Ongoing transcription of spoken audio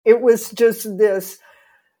It was just this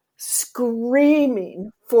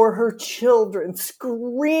screaming for her children,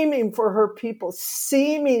 screaming for her people,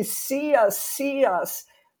 see me, see us, see us.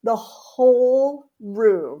 The whole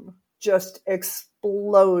room just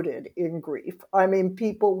exploded in grief. I mean,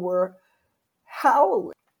 people were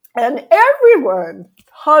howling and everyone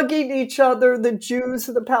hugging each other, the Jews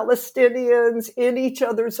and the Palestinians, in each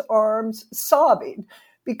other's arms, sobbing.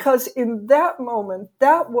 Because in that moment,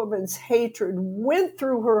 that woman's hatred went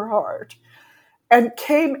through her heart and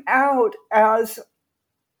came out as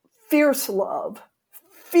fierce love.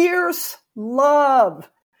 Fierce love.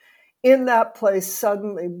 In that place,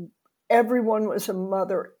 suddenly, everyone was a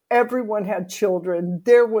mother. Everyone had children.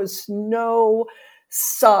 There was no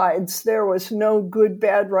sides. There was no good,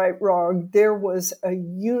 bad, right, wrong. There was a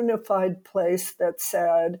unified place that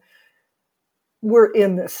said, we're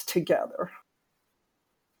in this together,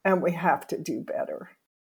 and we have to do better.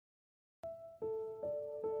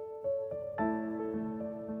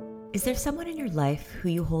 Is there someone in your life who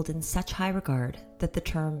you hold in such high regard that the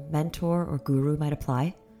term mentor or guru might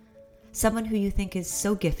apply? Someone who you think is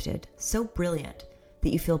so gifted, so brilliant,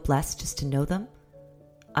 that you feel blessed just to know them?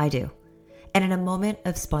 I do. And in a moment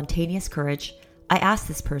of spontaneous courage, I asked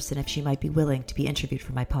this person if she might be willing to be interviewed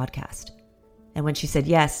for my podcast. And when she said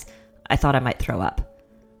yes, I thought I might throw up.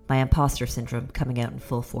 My imposter syndrome coming out in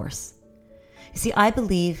full force. You see, I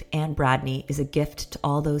believe Ann Bradney is a gift to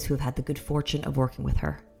all those who have had the good fortune of working with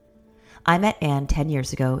her. I met Ann 10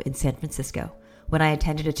 years ago in San Francisco when I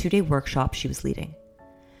attended a 2-day workshop she was leading.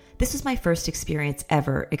 This was my first experience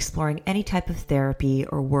ever exploring any type of therapy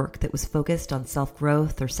or work that was focused on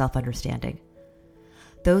self-growth or self-understanding.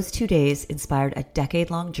 Those 2 days inspired a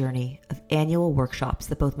decade-long journey of annual workshops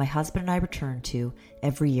that both my husband and I return to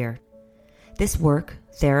every year. This work,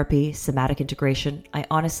 therapy, somatic integration, I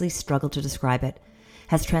honestly struggle to describe it,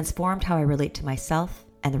 has transformed how I relate to myself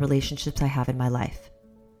and the relationships I have in my life.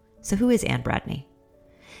 So who is Ann Bradney?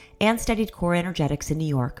 Ann studied core energetics in New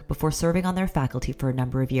York before serving on their faculty for a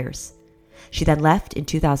number of years. She then left in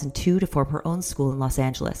 2002 to form her own school in Los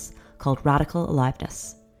Angeles called Radical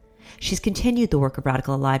Aliveness. She's continued the work of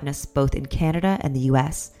Radical Aliveness both in Canada and the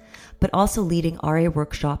US, but also leading RA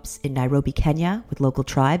workshops in Nairobi, Kenya with local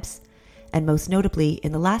tribes, and most notably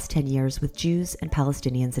in the last 10 years with Jews and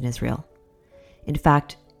Palestinians in Israel. In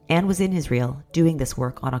fact, Ann was in Israel doing this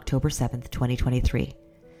work on October 7th, 2023.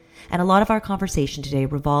 And a lot of our conversation today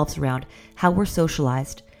revolves around how we're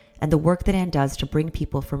socialized and the work that Ann does to bring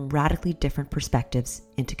people from radically different perspectives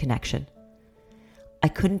into connection. I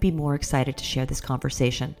couldn't be more excited to share this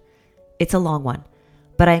conversation. It's a long one,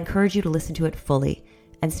 but I encourage you to listen to it fully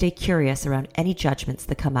and stay curious around any judgments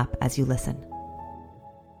that come up as you listen.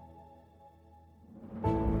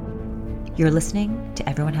 You're listening to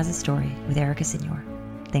Everyone Has a Story with Erica Signor.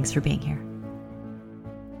 Thanks for being here.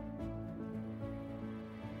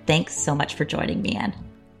 Thanks so much for joining me, Ann.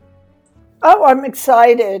 Oh, I'm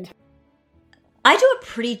excited. I do a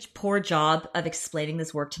pretty poor job of explaining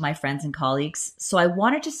this work to my friends and colleagues, so I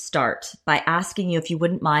wanted to start by asking you if you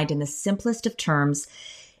wouldn't mind, in the simplest of terms,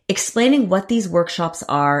 explaining what these workshops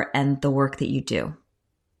are and the work that you do.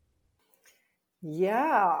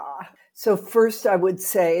 Yeah. So first I would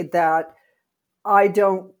say that I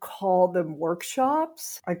don't call them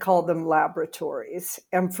workshops. I call them laboratories.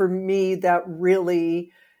 And for me, that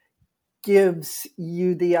really gives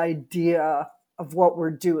you the idea of what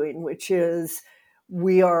we're doing, which is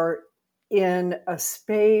we are in a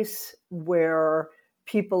space where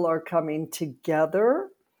people are coming together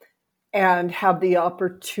and have the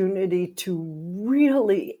opportunity to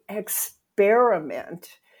really experiment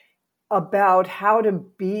about how to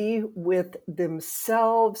be with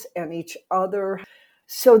themselves and each other.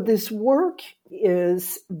 So this work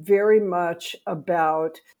is very much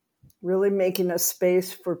about really making a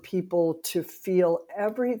space for people to feel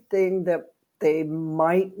everything that they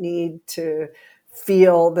might need to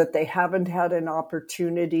feel, that they haven't had an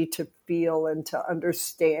opportunity to feel and to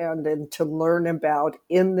understand and to learn about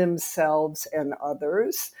in themselves and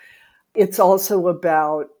others. It's also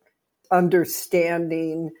about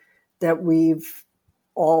understanding that we've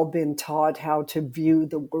all been taught how to view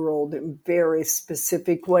the world in very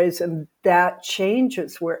specific ways, and that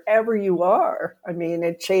changes wherever you are. I mean,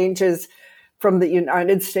 it changes from the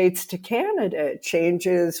United States to Canada. It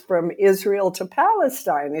changes from Israel to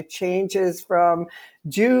Palestine. It changes from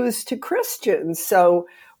Jews to Christians. So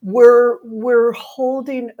we're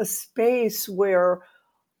holding a space where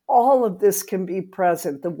all of this can be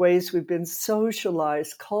present, the ways we've been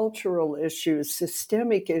socialized, cultural issues,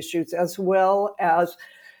 systemic issues, as well as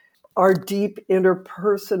our deep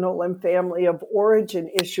interpersonal and family of origin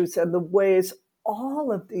issues, and the ways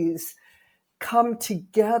all of these come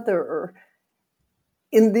together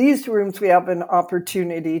in these rooms, we have an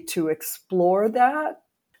opportunity to explore that.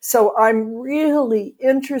 So I'm really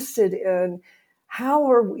interested in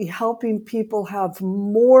how are we helping people have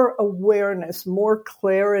more awareness, more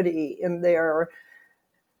clarity in their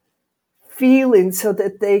feelings so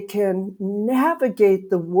that they can navigate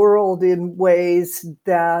the world in ways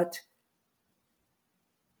that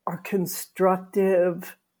are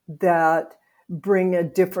constructive, that bring a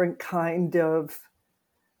different kind of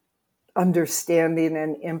understanding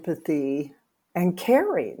and empathy and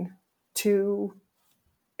caring to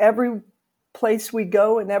every place we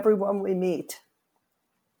go and everyone we meet.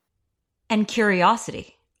 And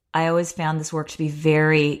curiosity. I always found this work to be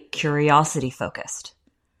very curiosity focused.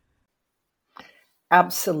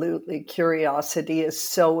 Absolutely. Curiosity is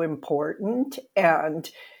so important. And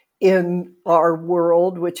in our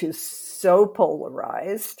world, which is so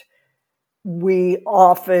polarized, we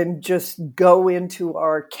often just go into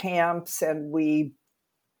our camps and we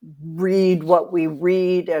read what we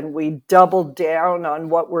read and we double down on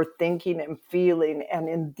what we're thinking and feeling. And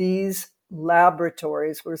in these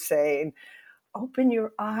laboratories, we're saying, open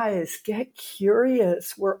your eyes, get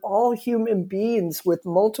curious. We're all human beings with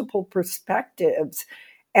multiple perspectives.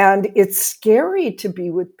 And it's scary to be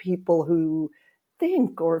with people who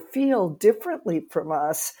think or feel differently from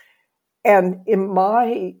us. And in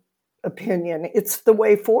my opinion, it's the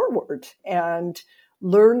way forward. And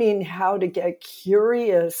learning how to get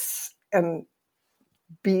curious and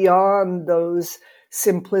beyond those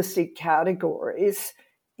simplistic categories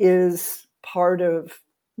is part of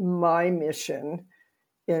my mission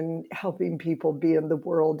in helping people be in the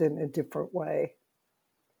world in a different way.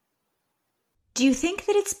 Do you think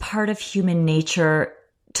that it's part of human nature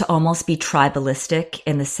to almost be tribalistic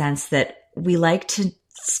in the sense that we like to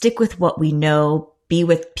stick with what we know, be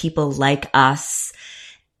with people like us?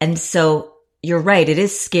 And so you're right. It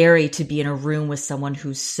is scary to be in a room with someone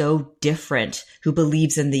who's so different, who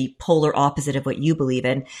believes in the polar opposite of what you believe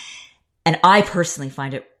in. And I personally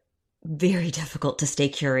find it very difficult to stay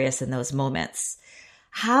curious in those moments.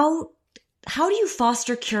 How do you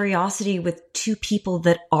foster curiosity with two people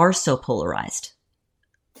that are so polarized?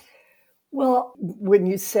 Well, when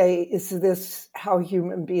you say, is this how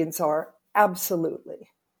human beings are? Absolutely.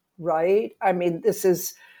 Right? I mean, this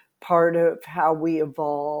is part of how we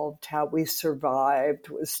evolved, how we survived,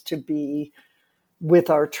 was to be with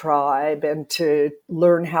our tribe and to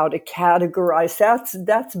learn how to categorize.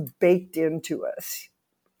 That's baked into us.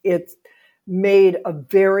 It made a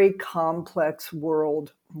very complex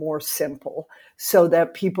world more simple so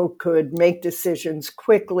that people could make decisions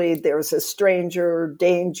quickly. There's a stranger,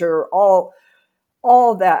 danger, all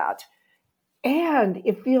that. And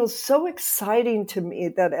it feels so exciting to me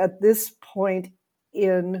that at this point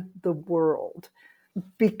in the world,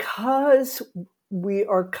 because we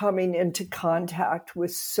are coming into contact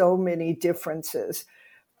with so many differences,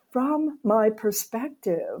 from my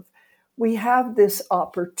perspective, we have this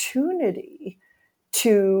opportunity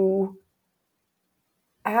to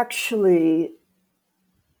actually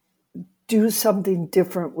do something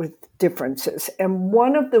different with differences. And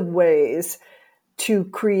one of the ways to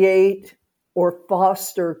create or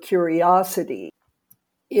foster curiosity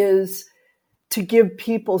is to give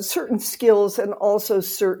people certain skills and also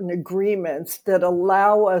certain agreements that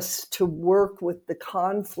allow us to work with the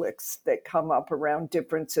conflicts that come up around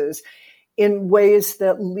differences in ways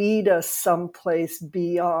that lead us someplace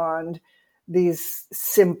beyond these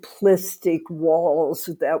simplistic walls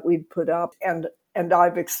that we put up. And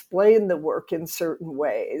I've explained the work in certain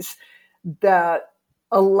ways that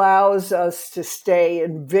allows us to stay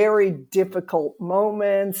in very difficult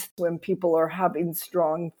moments when people are having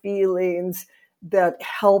strong feelings, that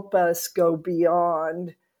help us go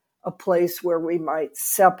beyond a place where we might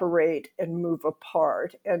separate and move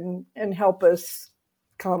apart and help us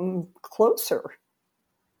come closer.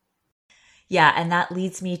 Yeah, and that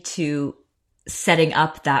leads me to setting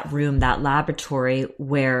up that room, that laboratory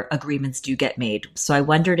where agreements do get made. So I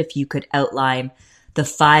wondered if you could outline the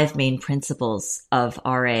 5 main principles of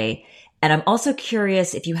RA. And I'm also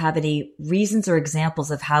curious if you have any reasons or examples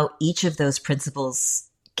of how each of those principles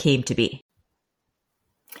came to be.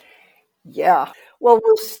 Yeah. Well,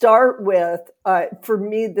 we'll start with, for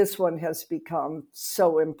me, this one has become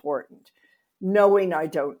so important. Knowing I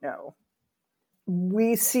don't know.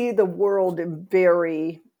 We see the world in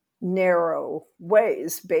very narrow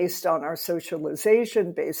ways based on our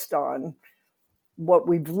socialization, based on what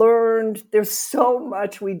we've learned. There's so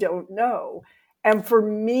much we don't know. And for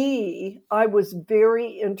me, I was very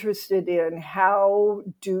interested in how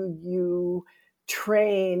do you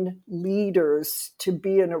train leaders to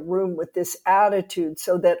be in a room with this attitude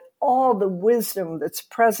so that all the wisdom that's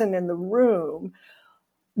present in the room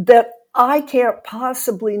that I can't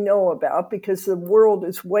possibly know about because the world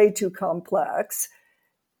is way too complex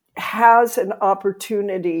has an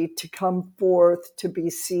opportunity to come forth, to be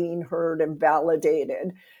seen, heard, and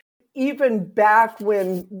validated. Even back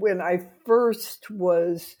when I first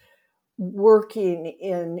was working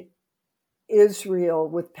in Israel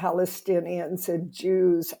with Palestinians and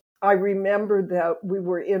Jews, I remember that we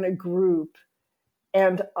were in a group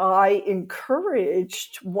and I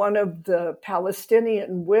encouraged one of the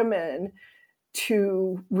Palestinian women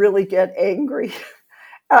to really get angry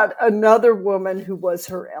at another woman who was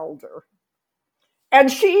her elder. And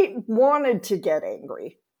she wanted to get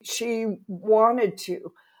angry. She wanted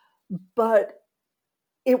to, but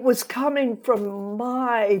it was coming from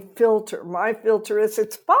my filter. My filter is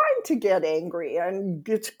it's fine to get angry and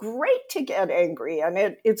it's great to get angry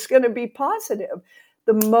and it's going to be positive.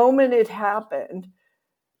 The moment it happened,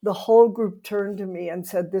 the whole group turned to me and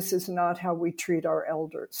said, "This is not how we treat our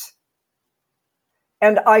elders."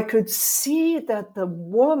 And I could see that the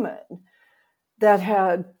woman that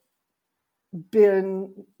had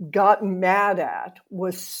been gotten mad at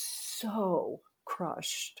was so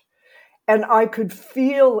crushed. And I could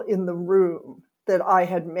feel in the room that I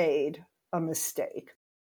had made a mistake.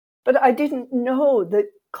 But I didn't know that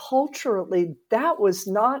culturally that was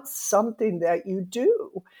not something that you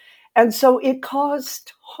do. And so it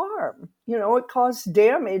caused harm. It caused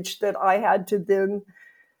damage that I had to then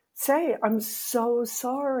say, "I'm so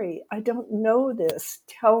sorry. I don't know this.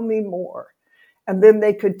 Tell me more." And then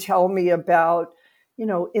they could tell me about,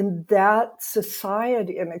 in that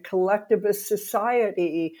society, in a collectivist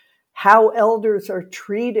society, how elders are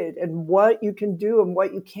treated and what you can do and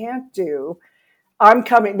what you can't do. I'm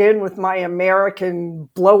coming in with my American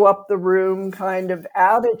blow up the room kind of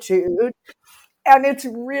attitude, and it's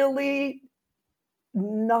really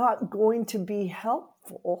not going to be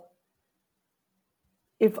helpful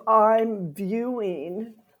if I'm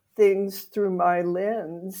viewing things through my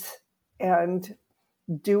lens and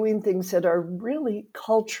doing things that are really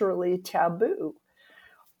culturally taboo.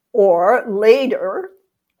 Or later,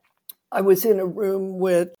 I was in a room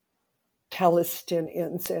with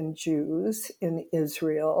Palestinians and Jews in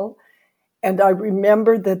Israel, and I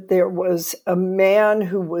remember that there was a man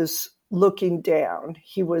who was looking down.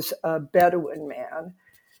 He was a Bedouin man,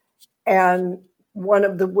 and one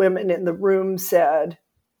of the women in the room said,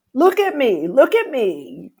 "Look at me, look at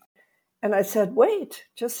me." And I said, "Wait,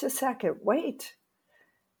 just a second, wait."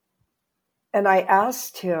 And I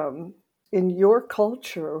asked him, "In your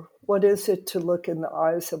culture, what is it to look in the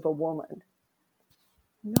eyes of a woman?"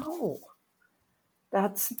 No,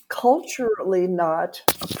 that's culturally not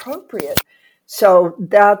appropriate. So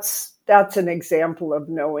that's an example of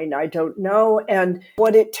knowing I don't know, and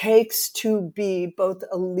what it takes to be both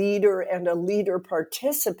a leader and a leader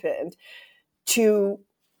participant to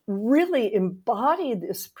really embody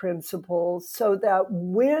this principle so that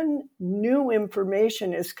when new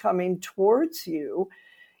information is coming towards you,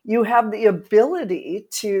 you have the ability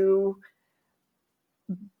to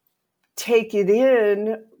take it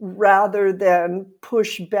in rather than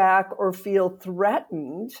push back or feel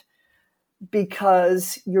threatened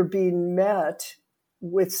because you're being met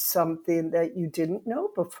with something that you didn't know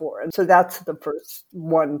before. And so that's the first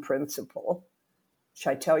one principle. Should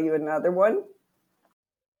I tell you another one?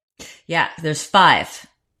 Yeah, there's 5.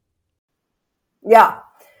 Yeah.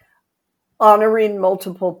 Honoring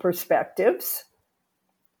multiple perspectives.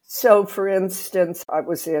 So, for instance, I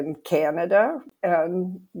was in Canada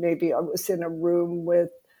and maybe I was in a room with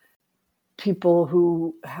people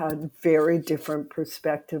who had very different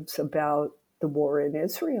perspectives about the war in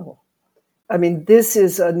Israel. I mean, this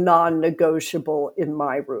is a non-negotiable in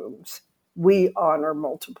my rooms. We honor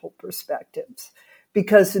multiple perspectives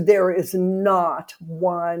because there is not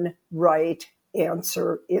one right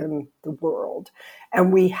answer in the world.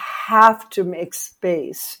 And we have to make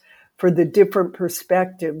space for the different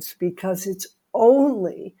perspectives because it's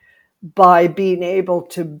only by being able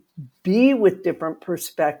to be with different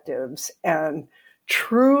perspectives and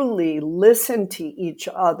truly listen to each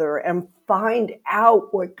other and find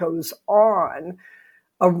out what goes on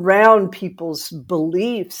around people's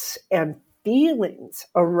beliefs and feelings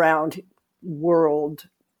around world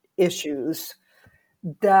issues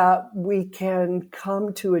that we can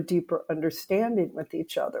come to a deeper understanding with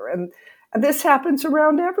each other. And this happens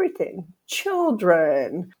around everything: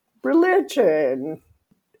 children, religion,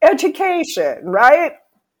 education, right?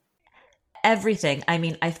 Everything. I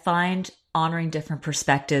mean, I find honoring different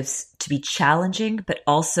perspectives to be challenging, but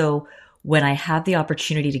also when I have the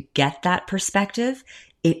opportunity to get that perspective,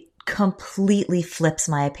 it completely flips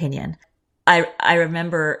my opinion. I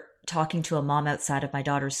remember talking to a mom outside of my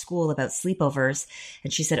daughter's school about sleepovers,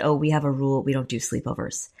 and she said, "Oh, we have a rule. We don't do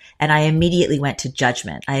sleepovers." And I immediately went to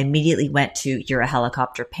judgment. I immediately went to, "You're a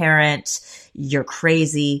helicopter parent. You're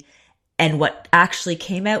crazy." And what actually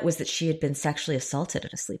came out was that she had been sexually assaulted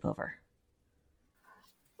at a sleepover.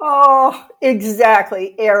 Oh,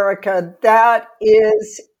 exactly, Erica. That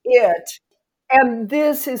is it. And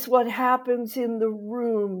this is what happens in the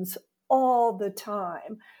rooms all the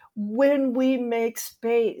time. When we make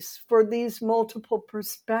space for these multiple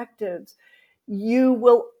perspectives, you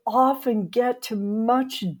will often get to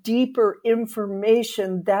much deeper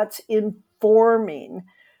information that's informing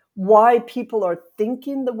why people are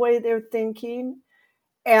thinking the way they're thinking.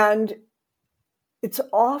 And it's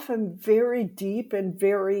often very deep and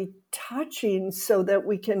very touching so that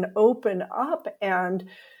we can open up and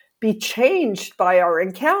be changed by our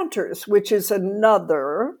encounters, which is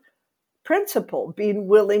another principle, being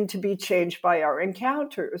willing to be changed by our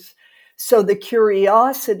encounters. So the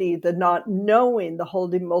curiosity, the not knowing, the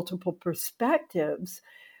holding multiple perspectives,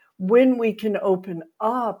 when we can open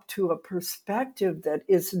up to a perspective that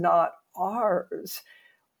is not ours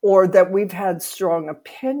or that we've had strong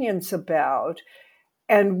opinions about,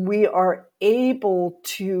 and we are able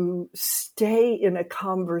to stay in a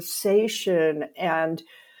conversation and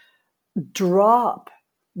drop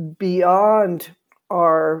beyond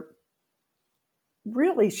our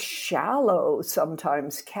really shallow,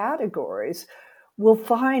 sometimes, categories, we'll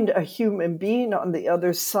find a human being on the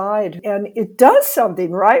other side. And it does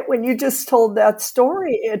something, right? When you just told that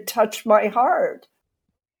story, it touched my heart.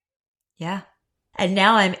 Yeah. And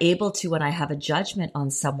now I'm able to, when I have a judgment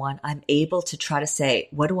on someone, I'm able to try to say,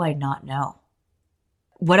 what do I not know?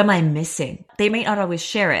 What am I missing? They may not always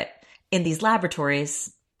share it. In these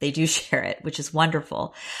laboratories, they do share it, which is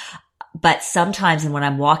wonderful. But sometimes, and when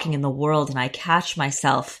I'm walking in the world and I catch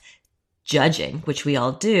myself judging, which we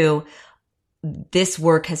all do, this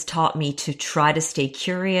work has taught me to try to stay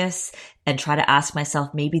curious and try to ask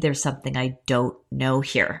myself, maybe there's something I don't know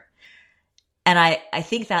here. And I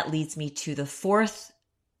think that leads me to the fourth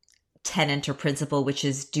tenet or principle, which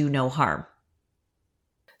is do no harm.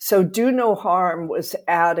 So do no harm was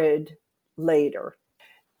added later.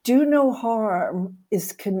 Do no harm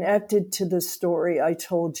is connected to the story I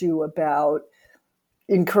told you about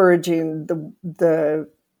encouraging the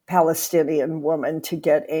Palestinian woman to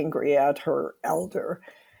get angry at her elder.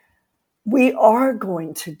 We are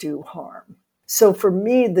going to do harm. So for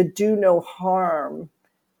me, the do no harm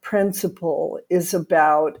principle is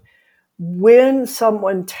about when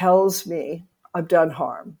someone tells me I've done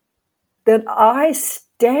harm, then I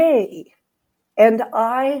stay and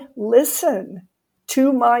I listen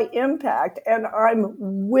to my impact, and I'm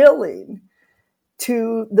willing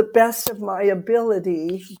to the best of my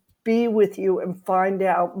ability be with you and find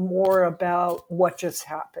out more about what just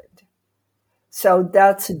happened. So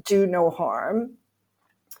that's do no harm.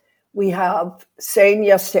 We have saying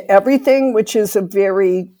yes to everything, which is a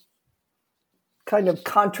very kind of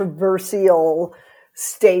controversial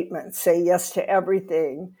statement. Say yes to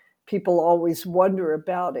everything. People always wonder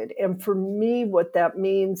about it. And for me, what that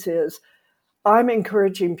means is I'm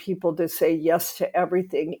encouraging people to say yes to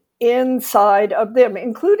everything inside of them,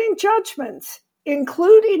 including judgments,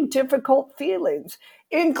 including difficult feelings,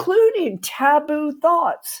 including taboo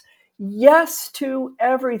thoughts. Yes to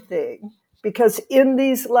everything, because in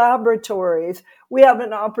these laboratories, we have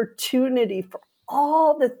an opportunity for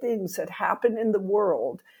all the things that happen in the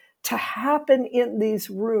world to happen in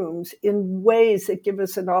these rooms in ways that give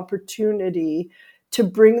us an opportunity to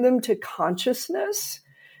bring them to consciousness,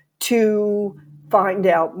 to find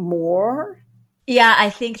out more. Yeah,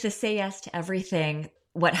 I think to say yes to everything,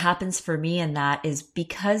 what happens for me in that is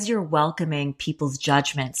because you're welcoming people's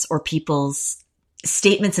judgments or people's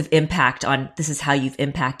statements of impact on this is how you've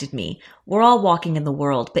impacted me. We're all walking in the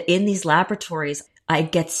world, but in these laboratories, I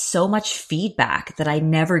get so much feedback that I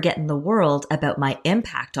never get in the world about my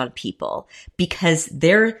impact on people because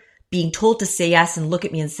they're being told to say yes and look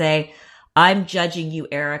at me and say, I'm judging you,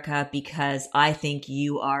 Erica, because I think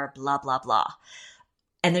you are blah, blah, blah.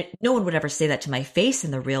 And no one would ever say that to my face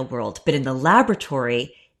in the real world, but in the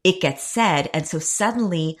laboratory, it gets said. And so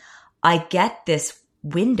suddenly I get this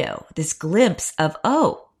window, this glimpse of,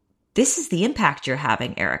 oh, this is the impact you're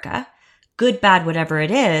having, Erica. Good, bad, whatever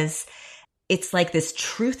it is. It's like this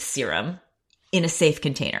truth serum in a safe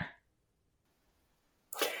container.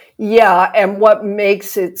 Yeah, and what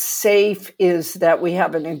makes it safe is that we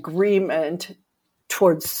have an agreement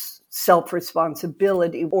towards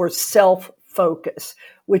self-responsibility or self-focus,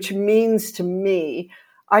 which means to me,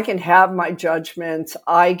 I can have my judgments.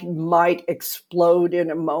 I might explode in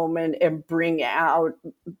a moment and bring out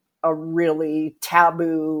a really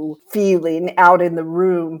taboo feeling out in the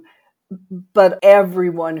room. But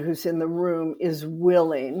everyone who's in the room is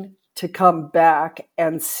willing to come back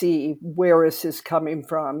and see where is this coming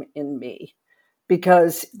from in me,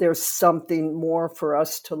 because there's something more for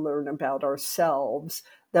us to learn about ourselves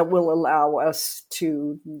that will allow us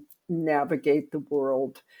to navigate the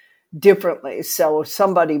world differently. So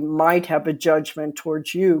somebody might have a judgment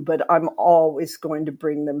towards you, but I'm always going to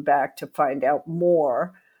bring them back to find out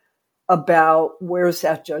more about where's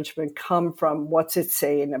that judgment come from? What's it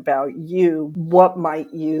saying about you? What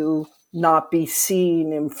might you not be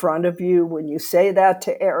seeing in front of you when you say that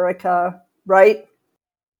to Erica, right?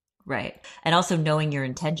 Right. And also knowing your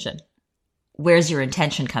intention. Where's your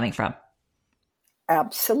intention coming from?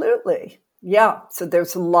 Absolutely. Yeah. So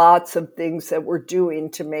there's lots of things that we're doing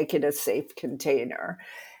to make it a safe container.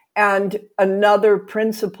 And another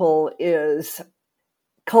principle is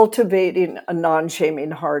cultivating a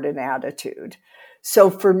non-shaming heart and attitude.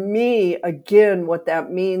 So for me, again, what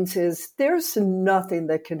that means is there's nothing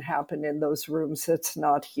that can happen in those rooms that's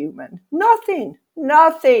not human. Nothing.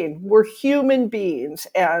 We're human beings.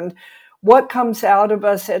 And what comes out of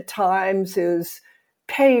us at times is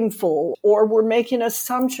painful, or we're making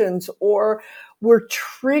assumptions, or we're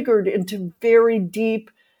triggered into very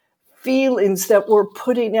deep feelings that we're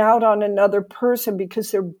putting out on another person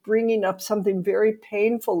because they're bringing up something very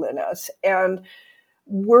painful in us. And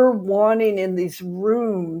we're wanting in these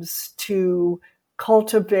rooms to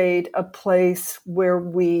cultivate a place where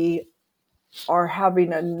we are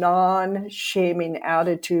having a non-shaming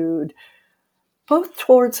attitude, both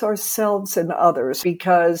towards ourselves and others,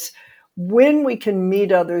 because when we can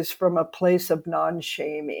meet others from a place of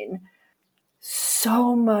non-shaming,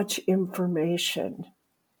 so much information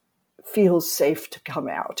feels safe to come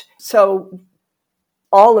out. So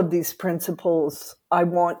all of these principles I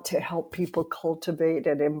want to help people cultivate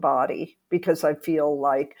and embody, because I feel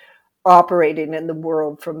like operating in the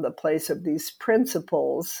world from the place of these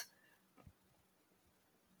principles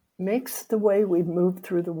makes the way we move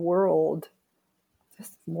through the world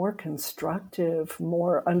just more constructive,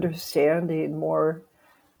 more understanding, more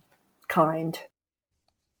kind.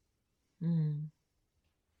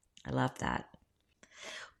 I love that.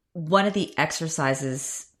 One of the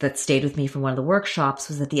exercises that stayed with me from one of the workshops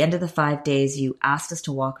was at the end of the 5 days, you asked us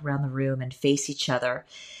to walk around the room and face each other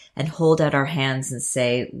and hold out our hands and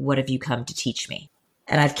say, "What have you come to teach me?"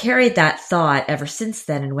 And I've carried that thought ever since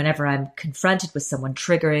then. And whenever I'm confronted with someone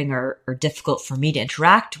triggering or difficult for me to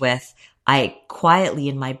interact with, I quietly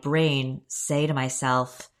in my brain say to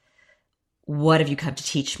myself, "What have you come to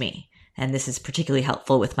teach me?" And this is particularly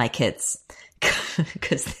helpful with my kids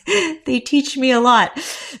because they teach me a lot.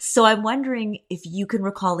 So I'm wondering if you can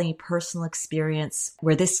recall any personal experience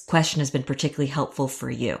where this question has been particularly helpful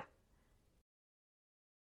for you.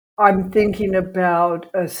 I'm thinking about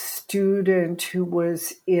a student who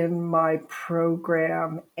was in my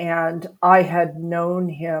program, and I had known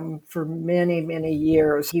him for many, many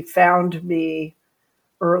years. He found me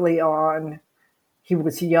early on. He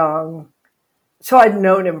was young. So I'd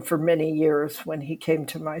known him for many years when he came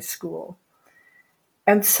to my school.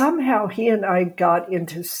 And somehow he and I got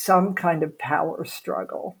into some kind of power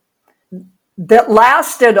struggle that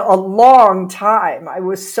lasted a long time. I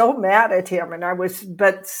was so mad at him,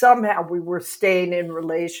 but somehow we were staying in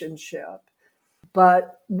relationship.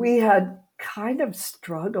 But we had kind of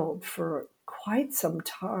struggled for quite some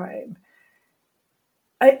time.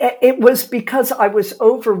 It was because I was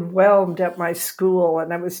overwhelmed at my school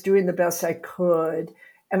and I was doing the best I could.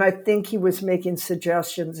 And I think he was making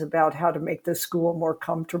suggestions about how to make the school more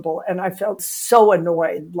comfortable. And I felt so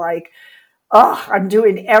annoyed, like, oh, I'm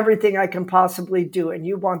doing everything I can possibly do, and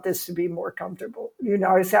you want this to be more comfortable.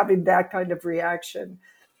 I was having that kind of reaction.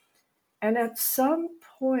 And at some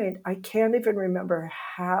point, I can't even remember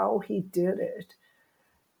how he did it,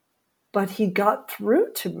 but he got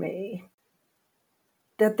through to me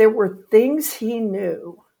that there were things he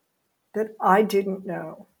knew that I didn't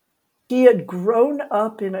know. He had grown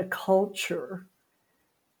up in a culture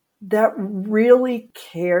that really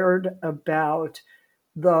cared about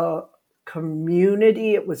the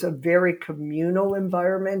community. It was a very communal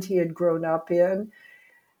environment he had grown up in.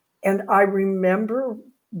 And I remember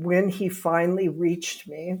when he finally reached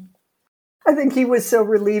me, I think he was so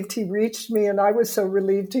relieved he reached me, and I was so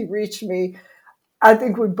relieved he reached me. I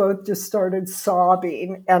think we both just started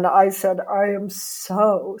sobbing. And I said, I am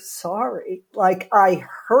so sorry. Like, I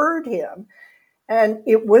heard him. And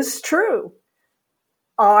it was true.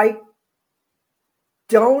 I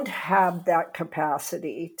don't have that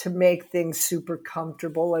capacity to make things super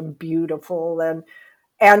comfortable and beautiful, and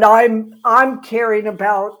I'm caring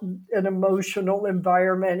about an emotional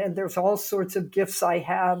environment, and there's all sorts of gifts I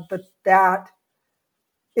have, but that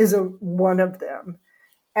is one of them.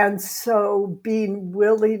 And so being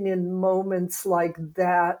willing in moments like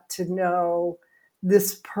that to know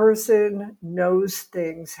this person knows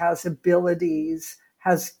things, has abilities,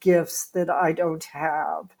 has gifts that I don't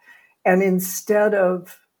have. And instead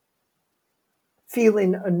of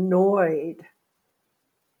feeling annoyed,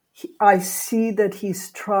 I see that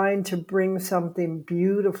he's trying to bring something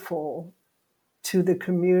beautiful to the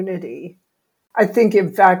community. I think,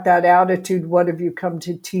 in fact, that attitude, what have you come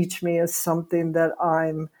to teach me, is something that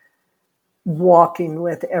I'm walking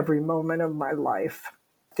with every moment of my life.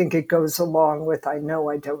 I think it goes along with I know,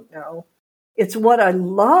 I don't know. It's what I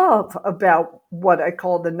love about what I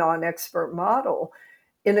call the non-expert model.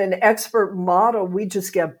 In an expert model, we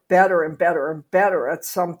just get better and better and better at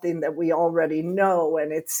something that we already know,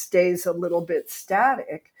 and it stays a little bit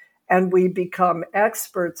static. And we become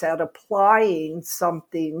experts at applying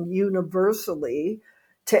something universally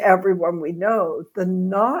to everyone we know. The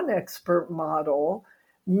non-expert model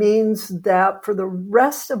means that for the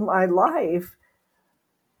rest of my life,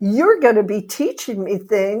 you're going to be teaching me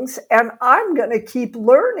things, and I'm going to keep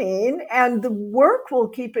learning, and the work will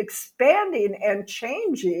keep expanding and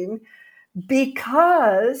changing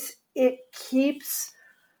because it keeps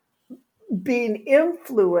being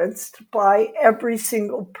influenced by every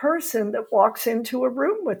single person that walks into a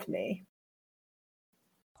room with me.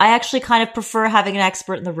 I actually kind of prefer having an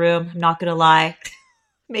expert in the room. I'm not going to lie.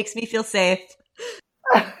 Makes me feel safe.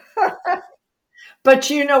 But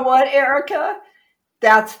you know what, Erica?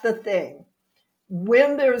 That's the thing.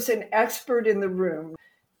 When there's an expert in the room,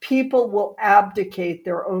 people will abdicate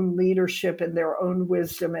their own leadership and their own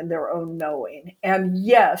wisdom and their own knowing. And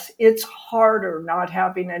yes, it's harder not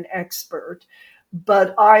having an expert,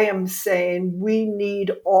 but I am saying we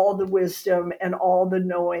need all the wisdom and all the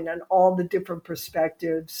knowing and all the different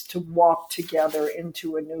perspectives to walk together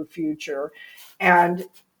into a new future. And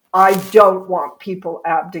I don't want people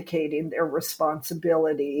abdicating their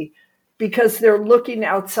responsibility because they're looking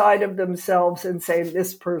outside of themselves and saying,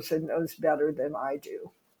 this person knows better than I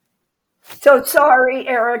do. So sorry,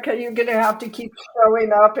 Erica, you're going to have to keep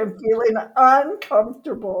showing up and feeling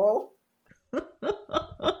uncomfortable.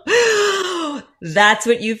 That's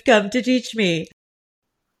what you've come to teach me.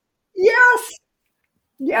 Yes.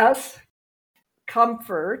 Yes.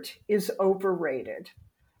 Comfort is overrated.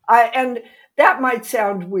 And that might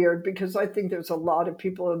sound weird because I think there's a lot of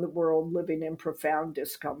people in the world living in profound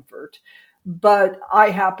discomfort. But I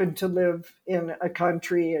happen to live in a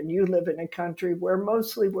country, and you live in a country where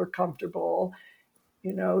mostly we're comfortable,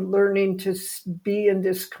 learning to be in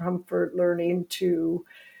discomfort, learning to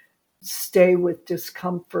stay with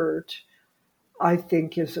discomfort, I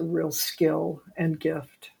think is a real skill and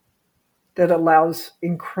gift that allows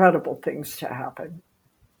incredible things to happen.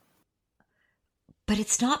 But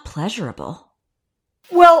it's not pleasurable.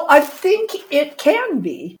 Well, I think it can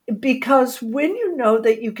be, because when you know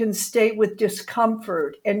that you can stay with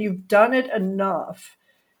discomfort and you've done it enough,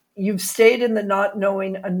 you've stayed in the not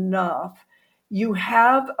knowing enough, you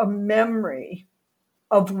have a memory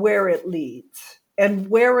of where it leads. And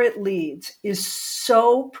where it leads is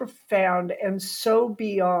so profound and so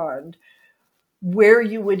beyond where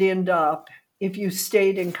you would end up if you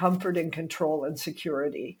stayed in comfort and control and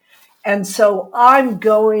security. And so I'm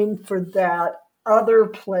going for that other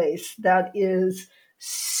place that is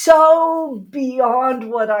so beyond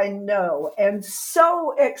what I know and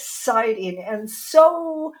so exciting and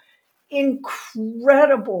so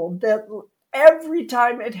incredible that every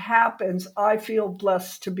time it happens, I feel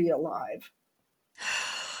blessed to be alive.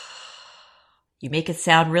 You make it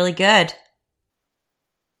sound really good.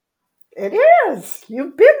 It is.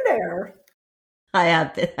 You've been there. I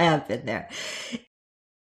have been there.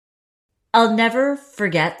 I'll never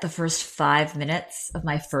forget the first 5 minutes of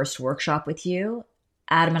my first workshop with you.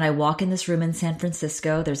 Adam and I walk in this room in San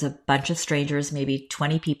Francisco. There's a bunch of strangers, maybe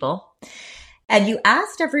 20 people. And you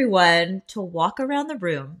asked everyone to walk around the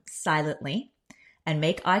room silently and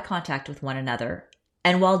make eye contact with one another.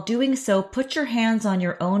 And while doing so, put your hands on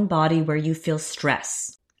your own body where you feel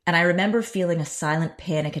stress. And I remember feeling a silent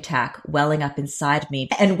panic attack welling up inside me.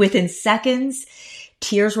 And within seconds,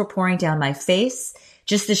 tears were pouring down my face.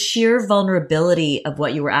 Just the sheer vulnerability of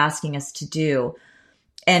what you were asking us to do.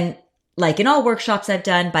 And like in all workshops I've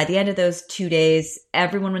done, by the end of those 2 days,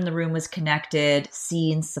 everyone in the room was connected,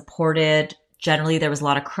 seen, supported. Generally, there was a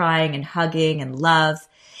lot of crying and hugging and love.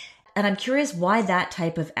 And I'm curious why that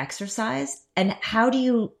type of exercise, and how do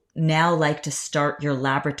you now like to start your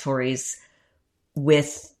laboratories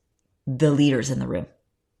with the leaders in the room?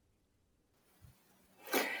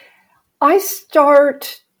 I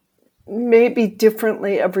start maybe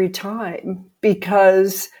differently every time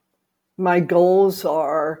because my goals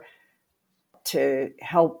are to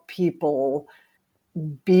help people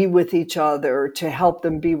be with each other, to help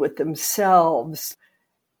them be with themselves.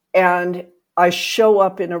 And I show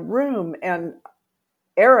up in a room, and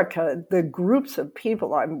Erica, the groups of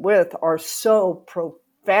people I'm with are so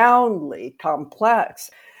profoundly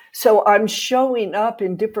complex. So I'm showing up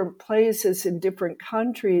in different places in different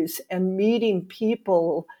countries and meeting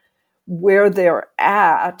people where they're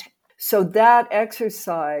at. So that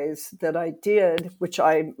exercise that I did, which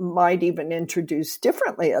I might even introduce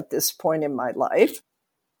differently at this point in my life,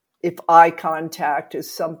 if eye contact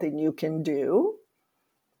is something you can do,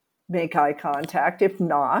 make eye contact. If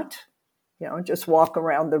not, just walk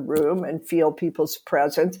around the room and feel people's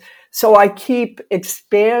presence. So I keep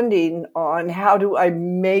expanding on how do I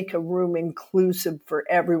make a room inclusive for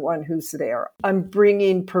everyone who's there. I'm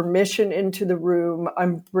bringing permission into the room.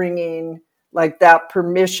 I'm bringing like that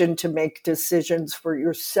permission to make decisions for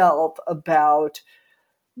yourself about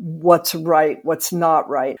what's right, what's not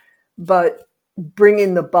right. But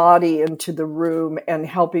bringing the body into the room and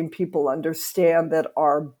helping people understand that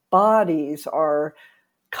our bodies are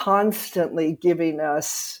constantly giving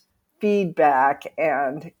us feedback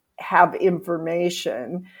and have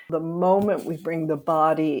information. The moment we bring the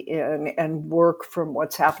body in and work from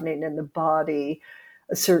what's happening in the body,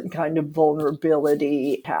 a certain kind of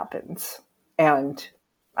vulnerability happens. And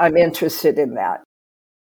I'm interested in that.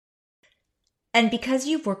 And because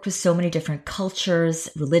you've worked with so many different cultures,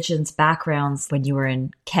 religions, backgrounds, when you were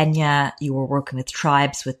in Kenya, you were working with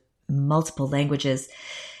tribes with multiple languages.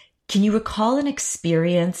 Can you recall an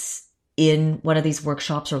experience in one of these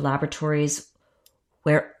workshops or laboratories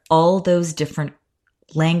where all those different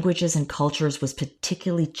languages and cultures was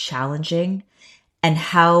particularly challenging, and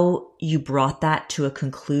how you brought that to a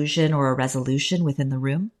conclusion or a resolution within the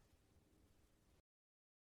room?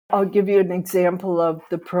 I'll give you an example of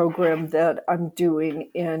the program that I'm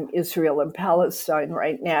doing in Israel and Palestine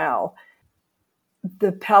right now.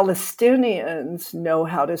 The Palestinians know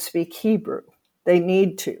how to speak Hebrew. They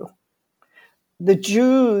need to. The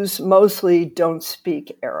Jews mostly don't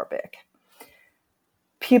speak Arabic.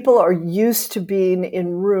 People are used to being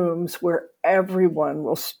in rooms where everyone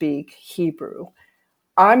will speak Hebrew.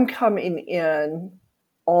 I'm coming in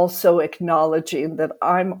also acknowledging that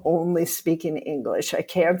I'm only speaking English. I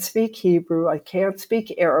can't speak Hebrew, I can't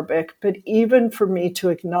speak Arabic, but even for me to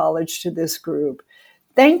acknowledge to this group,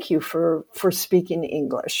 thank you for speaking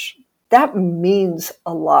English. That means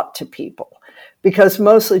a lot to people because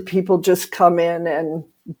mostly people just come in and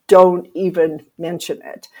don't even mention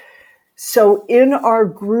it. So in our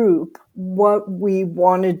group, what we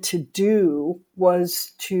wanted to do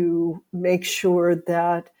was to make sure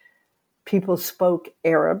that people spoke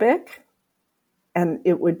Arabic and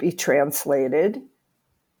it would be translated.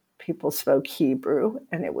 People spoke Hebrew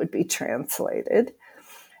and it would be translated.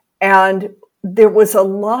 And there was a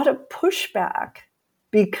lot of pushback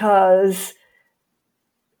because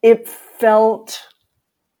it felt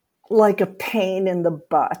like a pain in the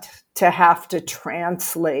butt to have to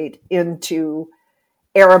translate into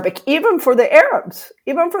Arabic, even for the Arabs,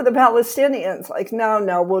 even for the Palestinians. Like,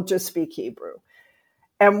 no, we'll just speak Hebrew.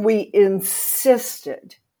 And we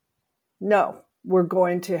insisted, no, we're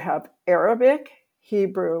going to have Arabic,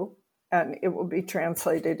 Hebrew, and it will be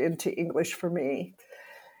translated into English for me.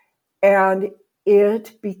 And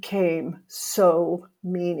it became so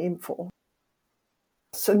meaningful.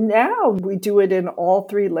 So now we do it in all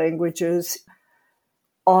three languages.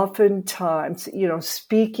 Oftentimes,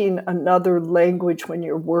 speaking another language when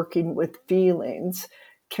you're working with feelings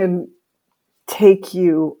can take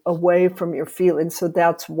you away from your feelings. So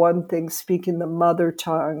that's one thing. Speaking the mother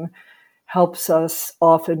tongue helps us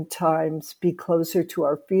oftentimes be closer to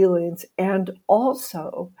our feelings. And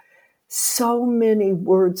also, so many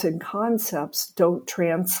words and concepts don't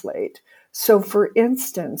translate. So for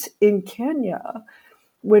instance, in Kenya,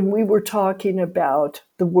 when we were talking about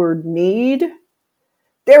the word need,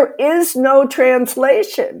 there is no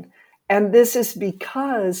translation. And this is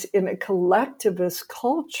because in a collectivist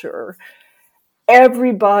culture,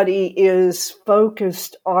 everybody is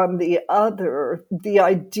focused on the other. The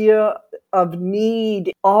idea of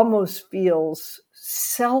need almost feels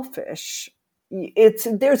selfish. There's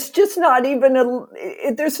not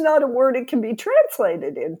a word it can be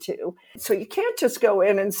translated into. So you can't just go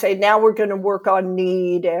in and say, now we're going to work on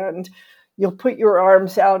need and, you'll put your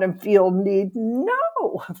arms out and feel need.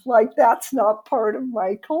 No, like that's not part of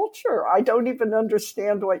my culture. I don't even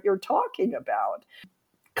understand what you're talking about.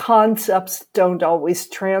 Concepts don't always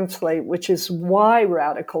translate, which is why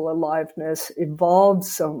radical aliveness evolved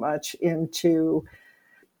so much into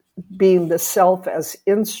being the self as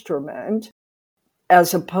instrument,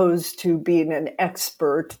 as opposed to being an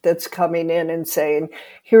expert that's coming in and saying,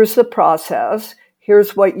 here's the process,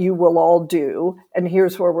 here's what you will all do, and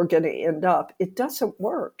here's where we're going to end up. It doesn't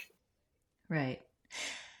work. Right.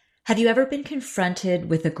 Have you ever been confronted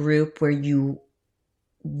with a group where you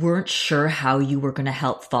weren't sure how you were going to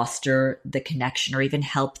help foster the connection or even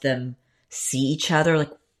help them see each other?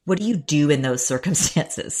 Like, what do you do in those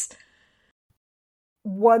circumstances?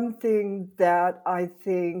 One thing that I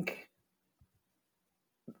think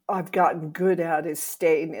I've gotten good at is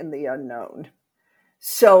staying in the unknown.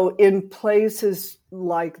 So in places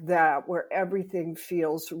like that where everything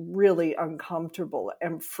feels really uncomfortable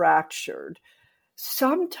and fractured,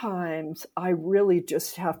 sometimes I really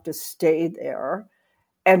just have to stay there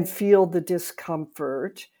and feel the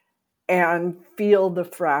discomfort and feel the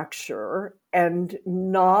fracture and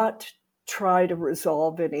not try to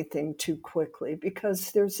resolve anything too quickly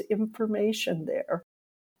because there's information there.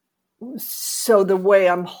 So the way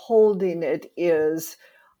I'm holding it is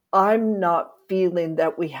I'm not feeling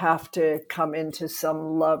that we have to come into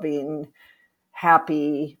some loving,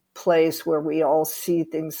 happy place where we all see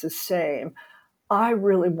things the same. I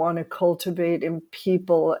really want to cultivate in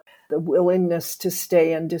people the willingness to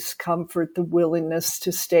stay in discomfort, the willingness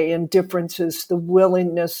to stay in differences, the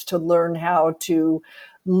willingness to learn how to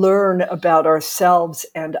learn about ourselves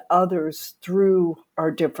and others through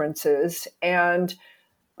our differences. And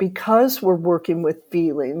because we're working with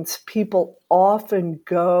feelings, people often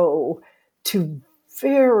go to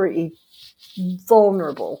very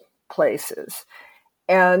vulnerable places.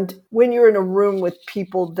 And when you're in a room with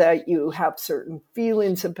people that you have certain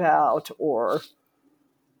feelings about, or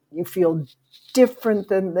you feel different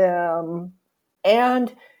than them,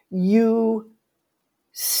 and you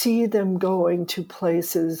see them going to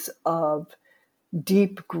places of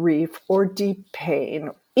deep grief or deep pain,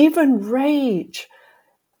 even rage,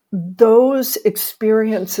 those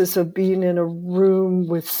experiences of being in a room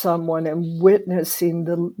with someone and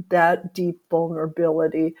witnessing that deep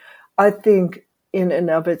vulnerability, I think in and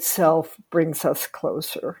of itself brings us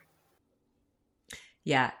closer.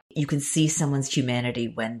 Yeah, you can see someone's humanity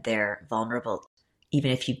when they're vulnerable,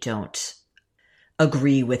 even if you don't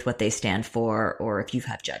agree with what they stand for or if you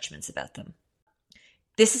have judgments about them.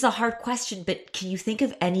 This is a hard question, but can you think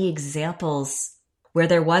of any examples where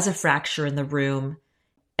there was a fracture in the room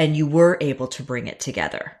and you were able to bring it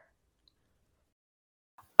together?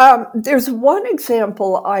 There's one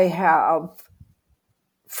example I have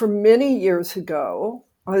from many years ago.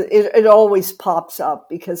 It always pops up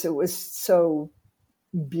because it was so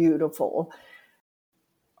beautiful.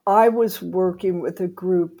 I was working with a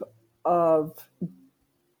group of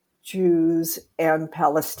Jews and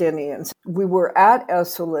Palestinians. We were at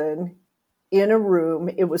Esalen in a room.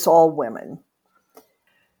 It was all women.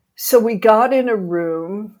 So we got in a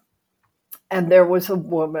room and there was a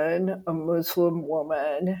woman, a Muslim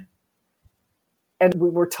woman, and we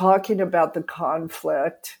were talking about the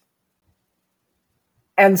conflict.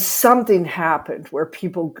 And something happened where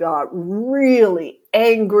people got really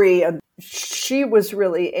angry, and she was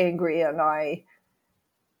really angry. And I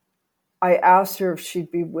asked her if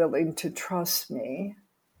she'd be willing to trust me.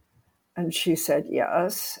 And she said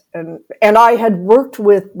yes. And I had worked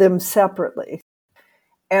with them separately.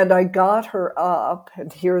 And I got her up,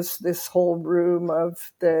 and here's this whole room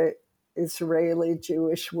of the Israeli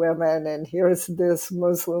Jewish women, and here's this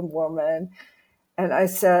Muslim woman. And I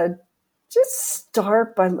said, just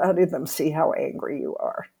start by letting them see how angry you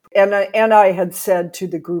are. And I had said to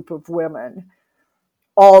the group of women,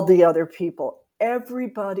 all the other people,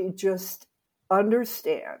 everybody just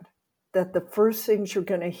understand that the first things you're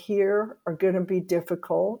going to hear are going to be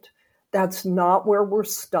difficult. That's not where we're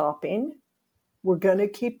stopping. We're going to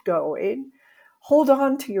keep going. Hold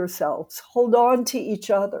on to yourselves. Hold on to each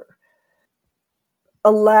other.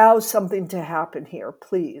 Allow something to happen here,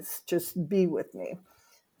 please. Just be with me.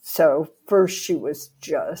 So first she was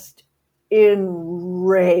just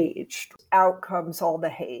enraged. Out comes all the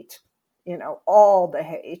hate, all the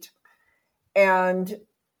hate. And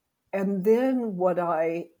then what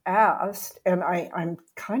I asked, and I'm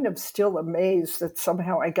kind of still amazed that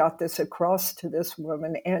somehow I got this across to this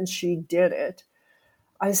woman and she did it.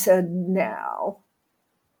 I said, now,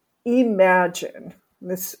 imagine,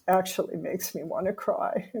 this actually makes me want to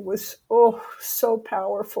cry. It was, so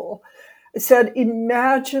powerful. I said,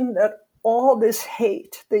 imagine that all this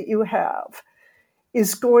hate that you have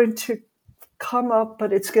is going to come up,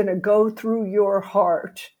 but it's going to go through your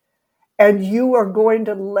heart. And you are going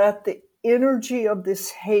to let the energy of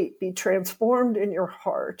this hate be transformed in your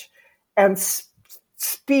heart and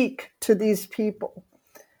speak to these people.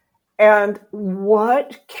 And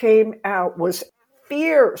what came out was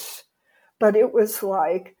fierce, but it was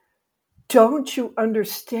like, don't you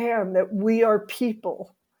understand that we are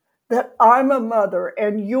people, that I'm a mother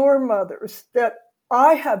and you're mothers, that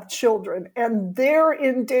I have children and they're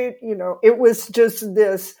in danger. It was just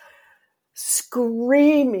this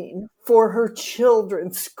screaming for her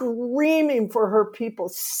children, screaming for her people.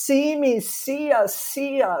 See me, see us,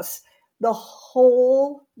 see us. The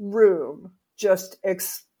whole room just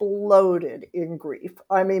exploded in grief.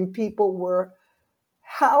 I mean, people were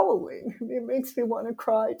howling. It makes me want to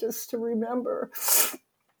cry just to remember.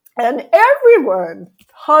 And everyone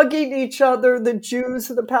hugging each other, the Jews,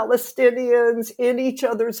 the Palestinians, in each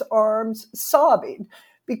other's arms, sobbing.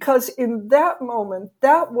 Because in that moment,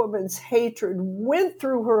 that woman's hatred went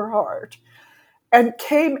through her heart and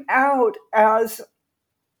came out as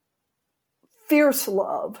fierce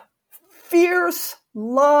love. Fierce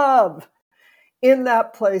love. In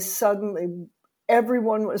that place, suddenly,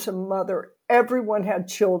 everyone was a mother. Everyone had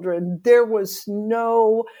children. There was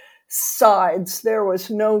no sides. There was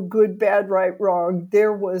no good, bad, right, wrong.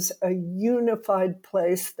 There was a unified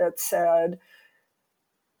place that said,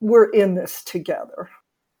 we're in this together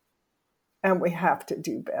and we have to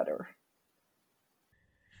do better.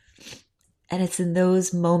 And it's in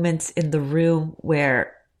those moments in the room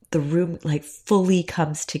where the room like fully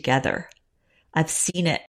comes together. I've seen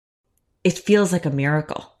it. It feels like a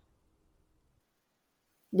miracle.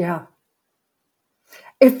 Yeah.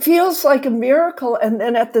 It feels like a miracle. And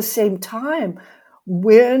then at the same time,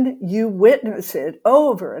 when you witness it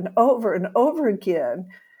over and over and over again,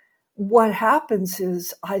 what happens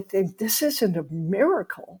is, I think, this isn't a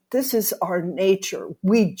miracle. This is our nature.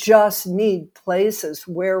 We just need places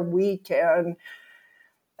where we can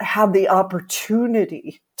have the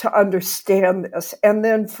opportunity to understand this. And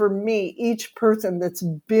then for me, each person that's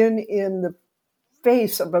been in the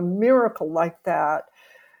face of a miracle like that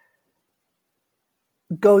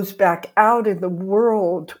goes back out in the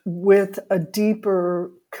world with a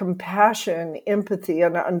deeper compassion, empathy,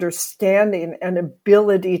 and understanding and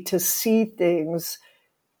ability to see things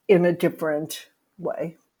in a different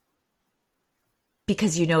way.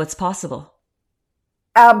 Because you know it's possible.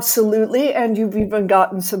 Absolutely. And you've even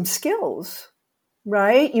gotten some skills,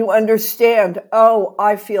 right? You understand, oh,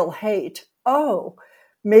 I feel hate. Oh,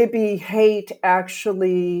 maybe hate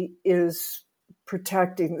actually is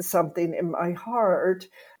protecting something in my heart.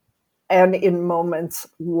 And in moments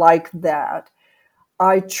like that,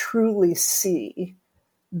 I truly see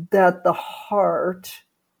that the heart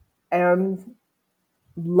and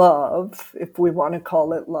love, if we want to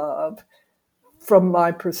call it love, from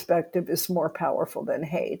my perspective, is more powerful than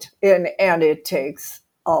hate. And it takes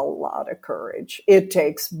a lot of courage. It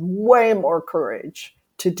takes way more courage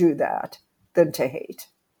to do that than to hate.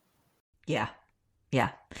 Yeah. Yeah.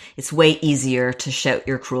 It's way easier to shout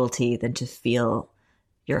your cruelty than to feel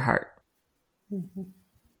your heart. Mm-hmm.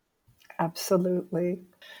 Absolutely.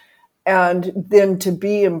 And then to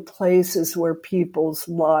be in places where people's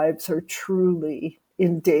lives are truly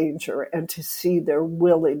in danger and to see their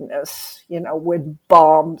willingness, when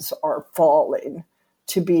bombs are falling,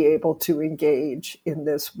 to be able to engage in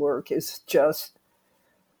this work is just,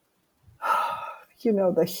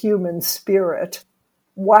 the human spirit.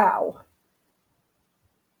 Wow.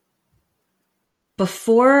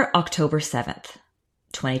 Before October 7th,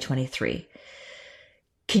 2023,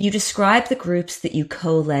 can you describe the groups that you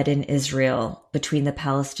co-led in Israel between the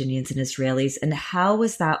Palestinians and Israelis, and how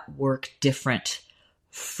was that work different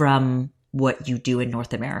from what you do in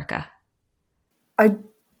North America? I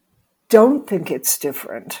don't think it's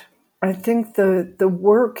different. I think the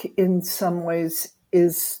work in some ways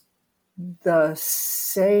is the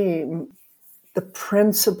same. The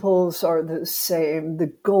principles are the same.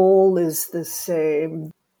 The goal is the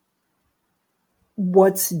same.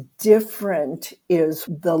 What's different is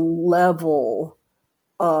the level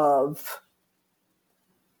of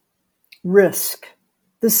risk.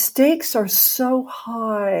 The stakes are so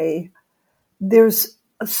high. There's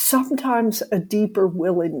sometimes a deeper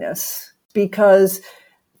willingness because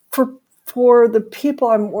for the people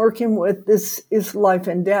I'm working with, this is life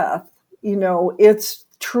and death. It's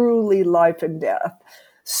truly life and death.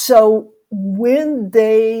 So when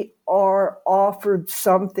they are offered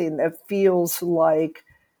something that feels like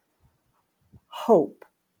hope,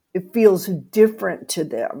 it feels different to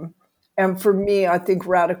them, And for me, I think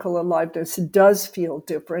radical aliveness does feel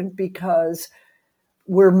different because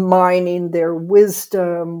we're mining their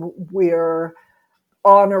wisdom, we're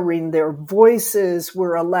honoring their voices,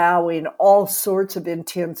 we're allowing all sorts of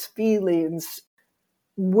intense feelings.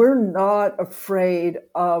 We're not afraid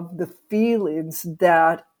of the feelings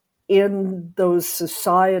that in those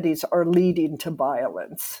societies are leading to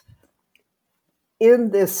violence.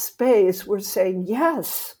 In this space, we're saying,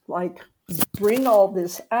 yes, like, bring all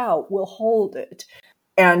this out, we'll hold it.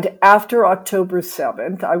 And after October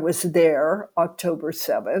 7th, I was there October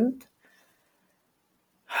 7th.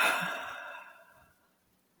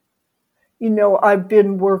 I've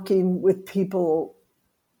been working with people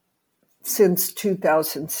since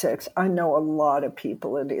 2006. I know a lot of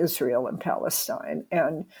people in Israel and Palestine,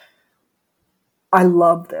 and I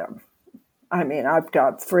love them. I mean, I've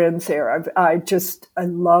got friends there. I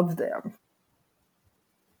love them.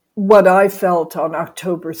 What I felt on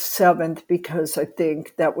October 7th, because I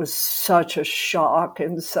think that was such a shock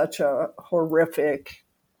and such a horrific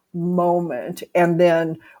moment. And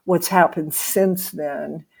then what's happened since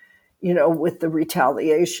then, with the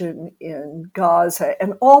retaliation in Gaza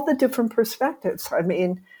and all the different perspectives. I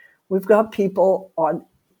mean, we've got people on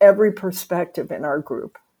every perspective in our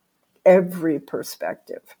group, every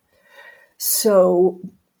perspective. So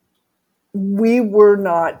we were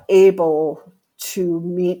not able to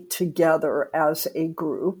meet together as a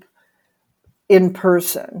group in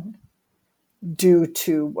person due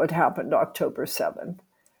to what happened October 7th.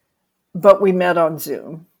 But we met on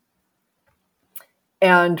Zoom.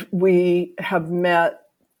 And we have met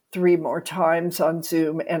 3 more times on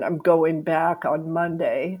Zoom, and I'm going back on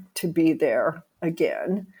Monday to be there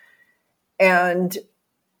again. And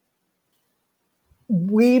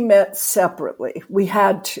we met separately. We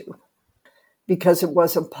had to, because it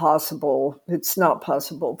wasn't possible. It's not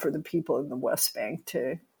possible for the people in the West Bank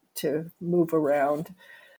to move around.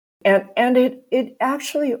 And it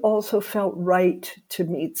actually also felt right to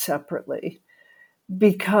meet separately,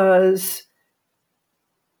 because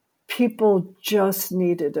people just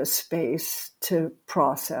needed a space to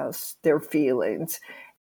process their feelings.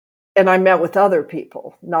 And I met with other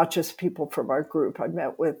people, not just people from our group. I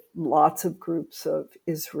met with lots of groups of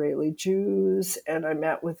Israeli Jews, and I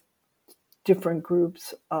met with different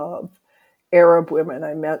groups of Arab women.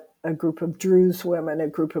 I met a group of Druze women, a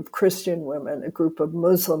group of Christian women, a group of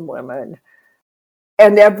Muslim women.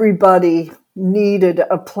 And everybody needed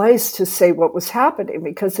a place to say what was happening,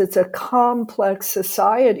 because it's a complex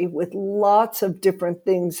society with lots of different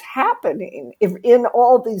things happening in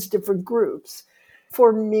all these different groups.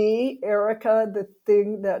 For me, Erica, the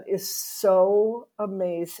thing that is so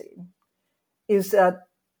amazing is that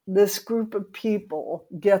this group of people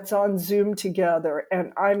gets on Zoom together,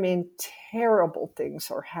 and I mean, terrible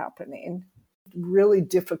things are happening, really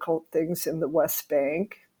difficult things in the West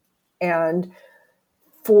Bank. And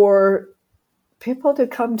for people to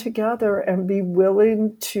come together and be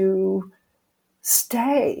willing to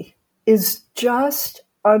stay is just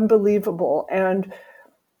unbelievable. And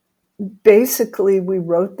basically, we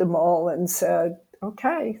wrote them all and said,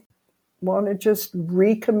 okay, want to just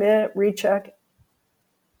recommit, recheck?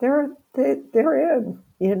 They're in,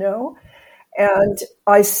 And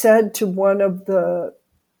I said to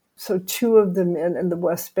so 2 of the men in the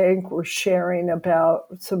West Bank were sharing about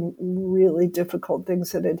some really difficult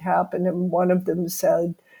things that had happened. And one of them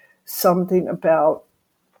said something about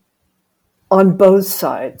on both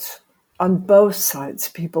sides,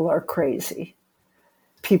 people are crazy.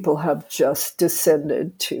 People have just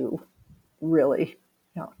descended to really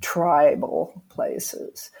tribal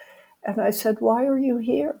places. And I said, why are you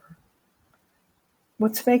here?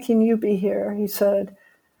 What's making you be here? He said,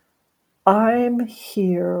 I'm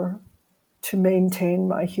here to maintain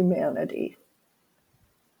my humanity.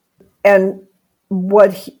 And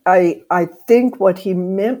I think what he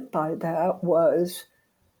meant by that was,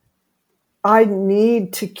 I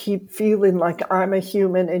need to keep feeling like I'm a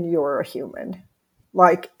human and you're a human.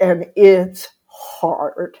 And it's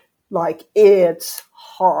hard. It's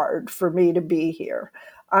hard for me to be here.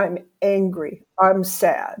 I'm angry. I'm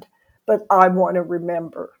sad. But I want to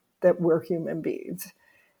remember that we're human beings.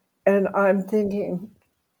 And I'm thinking,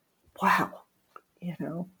 wow,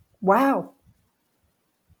 wow.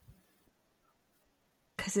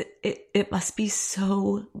 Because it must be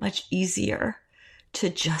so much easier to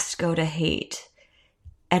just go to hate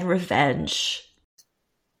and revenge.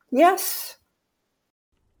 Yes.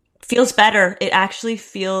 Feels better. It actually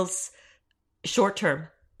feels short-term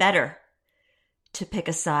better to pick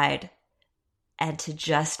a side and to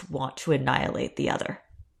just want to annihilate the other.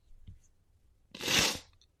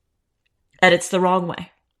 And it's the wrong way.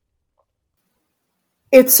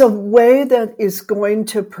 It's a way that is going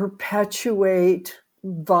to perpetuate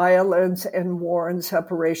violence and war and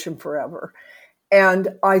separation forever. And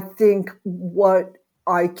I think what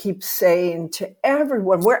I keep saying to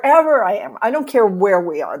everyone, wherever I am, I don't care where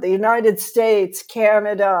we are, the United States,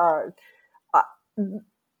 Canada, uh,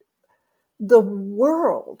 the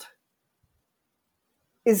world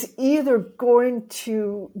is either going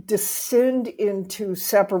to descend into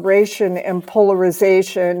separation and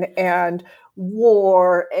polarization and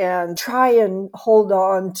war and try and hold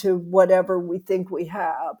on to whatever we think we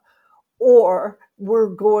have, or we're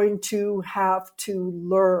going to have to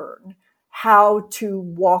learn how to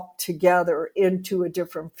walk together into a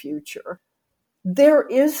different future. There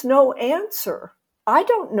is no answer. I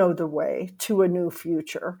don't know the way to a new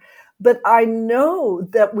future, but I know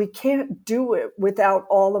that we can't do it without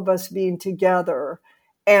all of us being together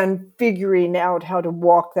and figuring out how to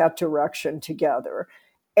walk that direction together.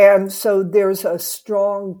 And so there's a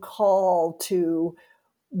strong call to,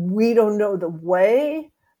 we don't know the way,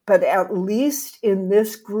 but at least in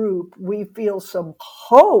this group, we feel some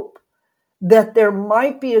hope that there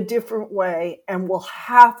might be a different way, and we'll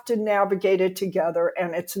have to navigate it together.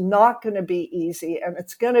 And it's not going to be easy, and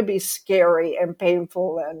it's going to be scary and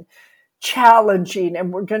painful and challenging,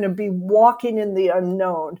 and we're going to be walking in the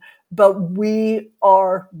unknown. But we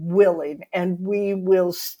are willing, and we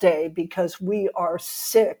will stay, because we are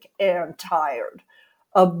sick and tired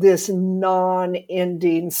of this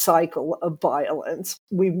non-ending cycle of violence.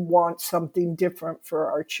 We want something different for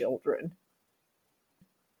our children.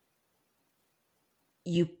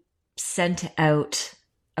 You sent out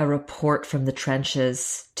a report from the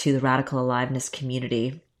trenches to the Radical Aliveness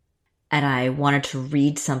community, and I wanted to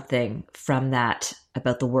read something from that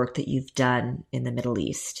about the work that you've done in the Middle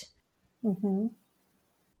East. Mm-hmm.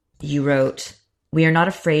 You wrote, "We are not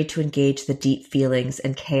afraid to engage the deep feelings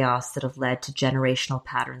and chaos that have led to generational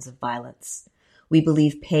patterns of violence. We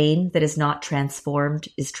believe pain that is not transformed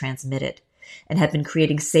is transmitted, and have been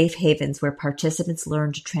creating safe havens where participants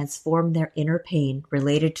learn to transform their inner pain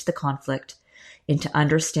related to the conflict into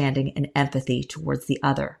understanding and empathy towards the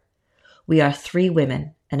other. We are 3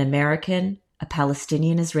 women, an American, a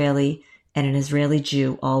Palestinian Israeli, and an Israeli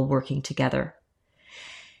Jew, all working together."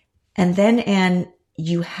 And then, Anne,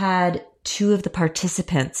 you had 2 of the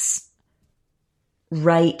participants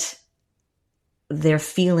write their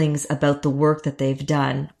feelings about the work that they've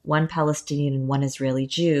done, one Palestinian and one Israeli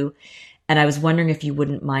Jew. And I was wondering if you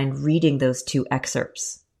wouldn't mind reading those 2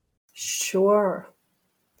 excerpts. Sure.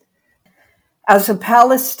 As a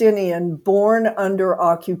Palestinian born under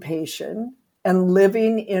occupation and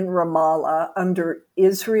living in Ramallah under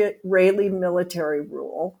Israeli military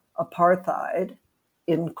rule, apartheid,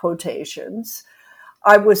 in quotations,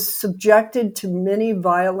 I was subjected to many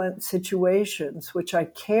violent situations which I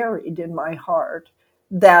carried in my heart.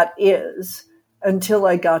 That is, until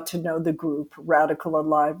I got to know the group Radical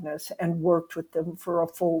Aliveness and worked with them for a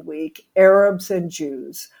full week, Arabs and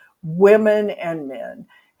Jews, women and men,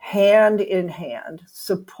 hand in hand,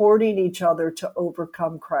 supporting each other to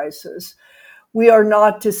overcome crisis. We are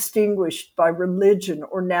not distinguished by religion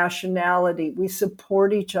or nationality. We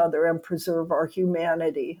support each other and preserve our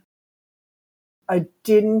humanity. I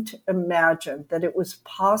didn't imagine that it was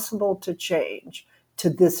possible to change to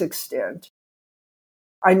this extent.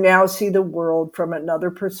 I now see the world from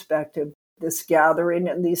another perspective. This gathering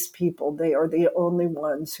and these people, they are the only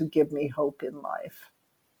ones who give me hope in life.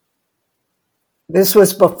 This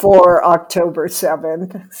was before October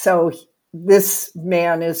 7th. So this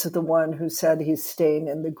man is the one who said he's staying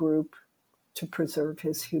in the group to preserve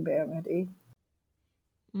his humanity.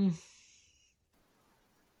 Mm.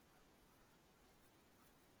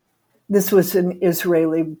 This was an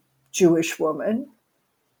Israeli Jewish woman.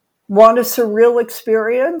 Want a surreal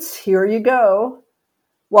experience? Here you go.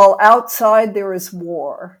 While outside there is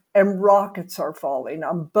war and rockets are falling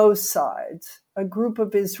on both sides, a group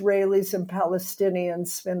of Israelis and Palestinians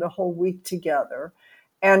spend a whole week together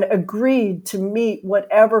and agreed to meet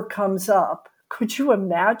whatever comes up. Could you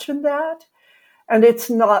imagine that? And it's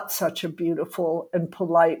not such a beautiful and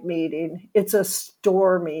polite meeting. It's a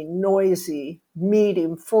stormy, noisy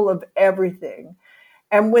meeting full of everything.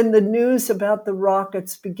 And when the news about the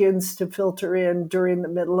rockets begins to filter in during the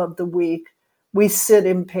middle of the week, we sit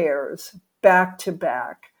in pairs, back to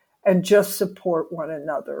back, and just support one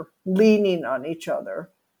another, leaning on each other,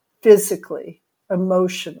 physically,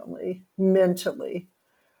 emotionally, mentally.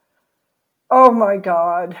 Oh my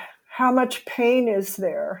God, how much pain is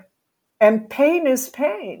there? And pain is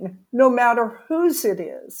pain, no matter whose it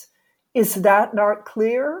is. Is that not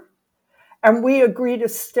clear? And we agree to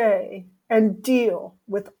stay and deal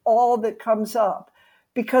with all that comes up,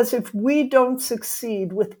 Because if we don't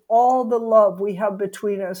succeed with all the love we have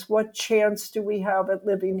between us, what chance do we have at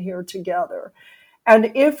living here together?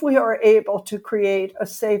 And if we are able to create a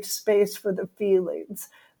safe space for the feelings,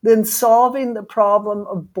 then solving the problem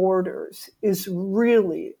of borders is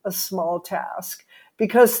really a small task,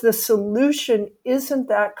 because the solution isn't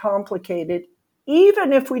that complicated,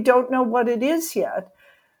 even if we don't know what it is yet.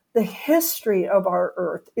 The history of our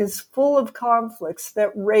Earth is full of conflicts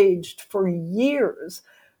that raged for years,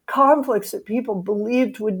 conflicts that people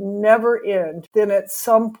believed would never end. Then at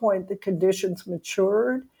some point, the conditions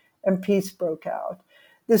matured and peace broke out.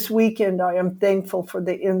 This weekend, I am thankful for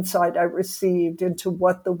the insight I received into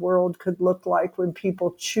what the world could look like when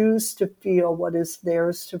people choose to feel what is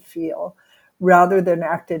theirs to feel, rather than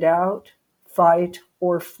act it out, fight,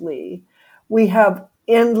 or flee. We have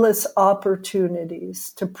endless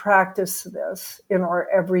opportunities to practice this in our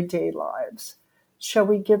everyday lives. Shall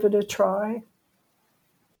we give it a try?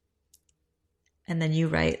 And then you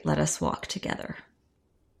write, let us walk together.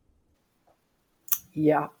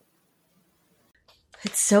 Yeah.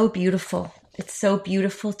 It's so beautiful. It's so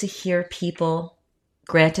beautiful to hear people.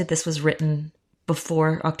 Granted, this was written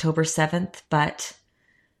before October 7th, but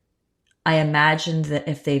I imagine that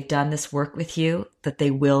if they've done this work with you, that they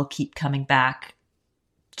will keep coming back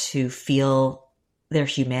to feel their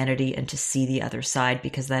humanity and to see the other side,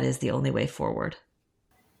 because that is the only way forward.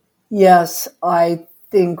 Yes, I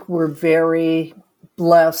think we're very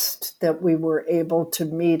blessed that we were able to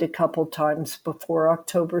meet a couple times before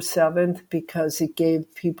October 7th, because it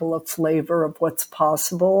gave people a flavor of what's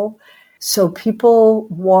possible. So people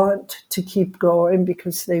want to keep going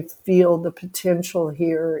because they feel the potential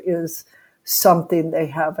here is something they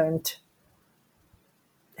haven't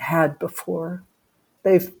had before.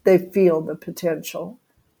 They feel the potential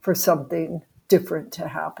for something different to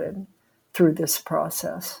happen through this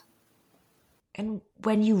process. And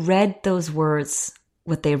when you read those words,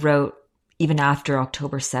 what they wrote, even after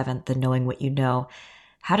October 7th, the knowing what you know,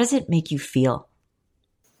 how does it make you feel?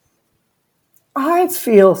 I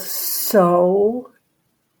feel so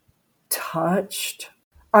touched.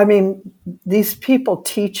 I mean, these people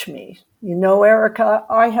teach me. You know, Erica,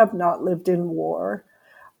 I have not lived in war.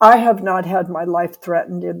 I have not had my life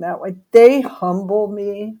threatened in that way. They humble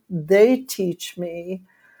me. They teach me.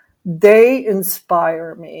 They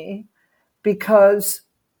inspire me, because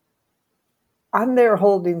I'm there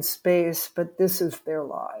holding space, but this is their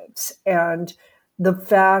lives. And the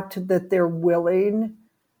fact that they're willing,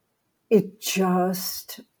 it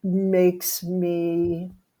just makes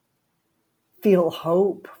me feel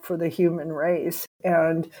hope for the human race.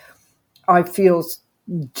 And I feel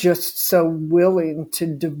just so willing to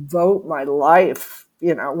devote my life,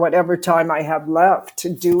 whatever time I have left, to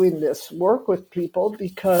doing this work with people,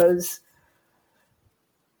 because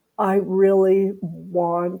I really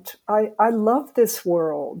I love this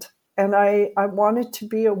world. And I want it to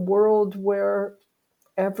be a world where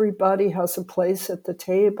everybody has a place at the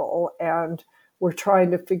table, and we're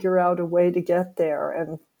trying to figure out a way to get there.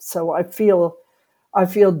 And so I feel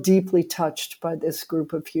deeply touched by this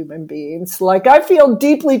group of human beings. Like I feel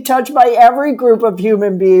deeply touched by every group of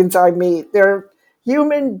human beings I meet.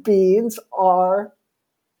 Human beings are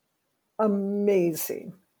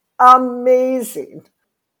amazing. Amazing.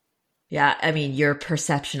 Yeah, I mean, your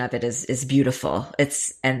perception of it is beautiful.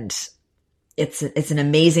 It's an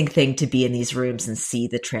amazing thing to be in these rooms and see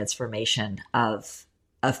the transformation of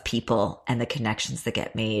people and the connections that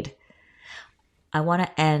get made. I want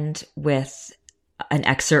to end with an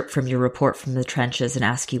excerpt from your report from the trenches and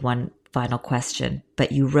ask you one final question.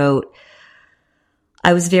 But you wrote,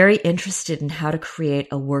 I was very interested in how to create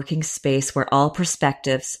a working space where all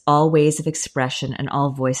perspectives, all ways of expression, and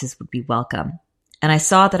all voices would be welcome. And I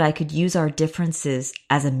saw that I could use our differences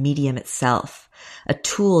as a medium itself, a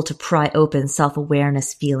tool to pry open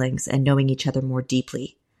self-awareness feelings and knowing each other more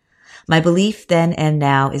deeply. My belief then and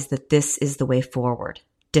now is that this is the way forward.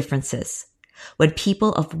 Differences. When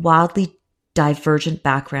people of wildly divergent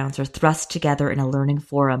backgrounds are thrust together in a learning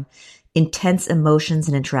forum, intense emotions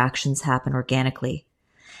and interactions happen organically.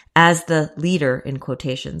 As the leader, in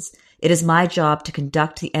quotations, it is my job to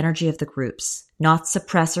conduct the energy of the groups, not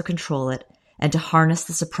suppress or control it, and to harness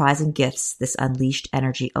the surprising gifts this unleashed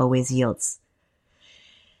energy always yields.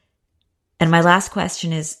 And my last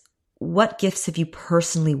question is, what gifts have you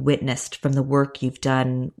personally witnessed from the work you've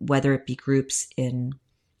done, whether it be groups in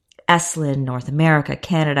Esalen, North America,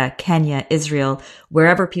 Canada, Kenya, Israel,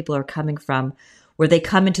 wherever people are coming from, where they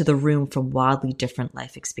come into the room from wildly different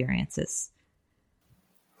life experiences?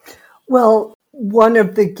 Well, one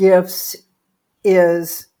of the gifts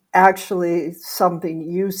is actually something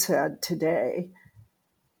you said today.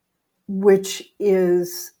 which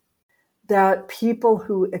is that people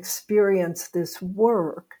who experience this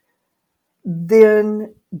work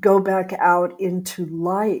then go back out into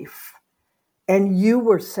life. And you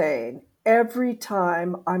were saying, every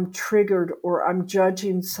time I'm triggered or I'm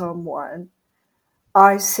judging someone,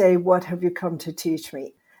 I say, what have you come to teach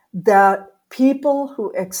me? That people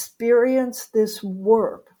who experience this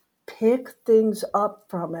work, pick things up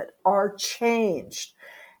from it, are changed,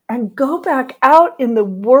 and go back out in the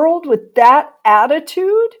world with that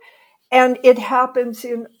attitude. And it happens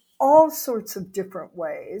in all sorts of different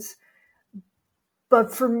ways.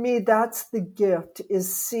 But for me, that's the gift,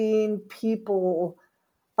 is seeing people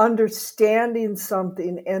understanding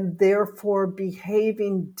something and therefore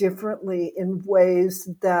behaving differently in ways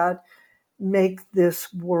that make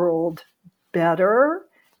this world better.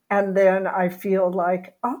 And then I feel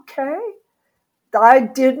like, okay, I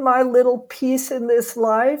did my little piece in this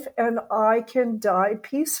life and I can die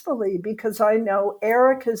peacefully because I know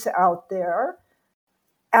Erica's out there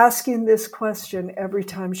asking this question every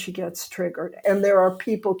time she gets triggered. And there are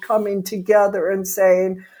people coming together and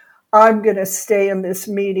saying, I'm going to stay in this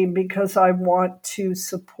meeting because I want to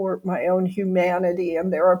support my own humanity.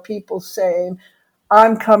 And there are people saying,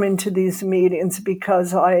 I'm coming to these meetings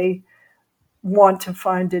because I want to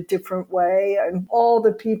find a different way. And all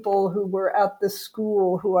the people who were at the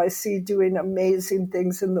school who I see doing amazing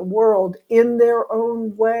things in the world in their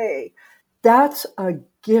own way, that's a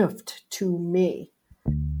gift to me.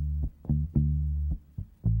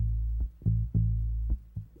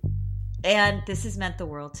 And this has meant the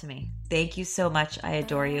world to me. Thank you so much. I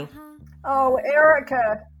adore you. Oh,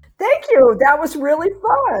 Erica, thank you. That was really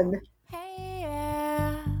fun. Hey,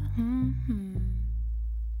 yeah.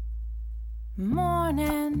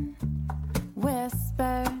 Morning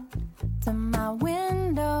whispered to my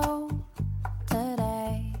window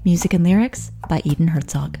today. Music and lyrics by Eden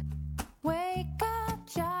Herzog. Wake up,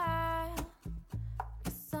 child.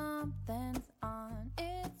 Something's on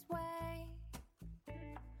its way.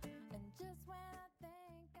 And just when I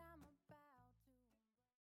think I'm about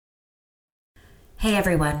to... Hey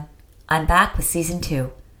everyone, I'm back with season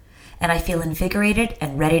 2, and I feel invigorated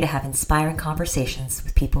and ready to have inspiring conversations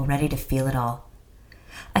with people ready to feel it all.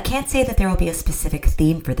 I can't say that there will be a specific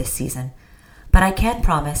theme for this season, but I can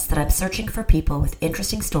promise that I'm searching for people with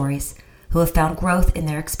interesting stories who have found growth in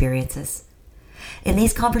their experiences. In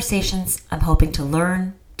these conversations, I'm hoping to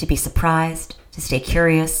learn, to be surprised, to stay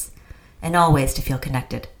curious, and always to feel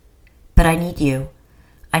connected. But I need you.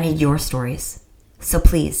 I need your stories. So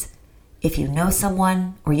please, if you know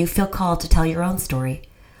someone or you feel called to tell your own story,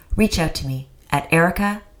 reach out to me at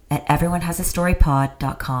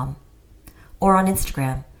erica@everyonehasastorypod.com or on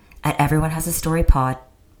Instagram at everyonehasastorypod,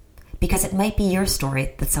 because it might be your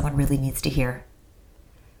story that someone really needs to hear.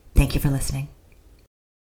 Thank you for listening.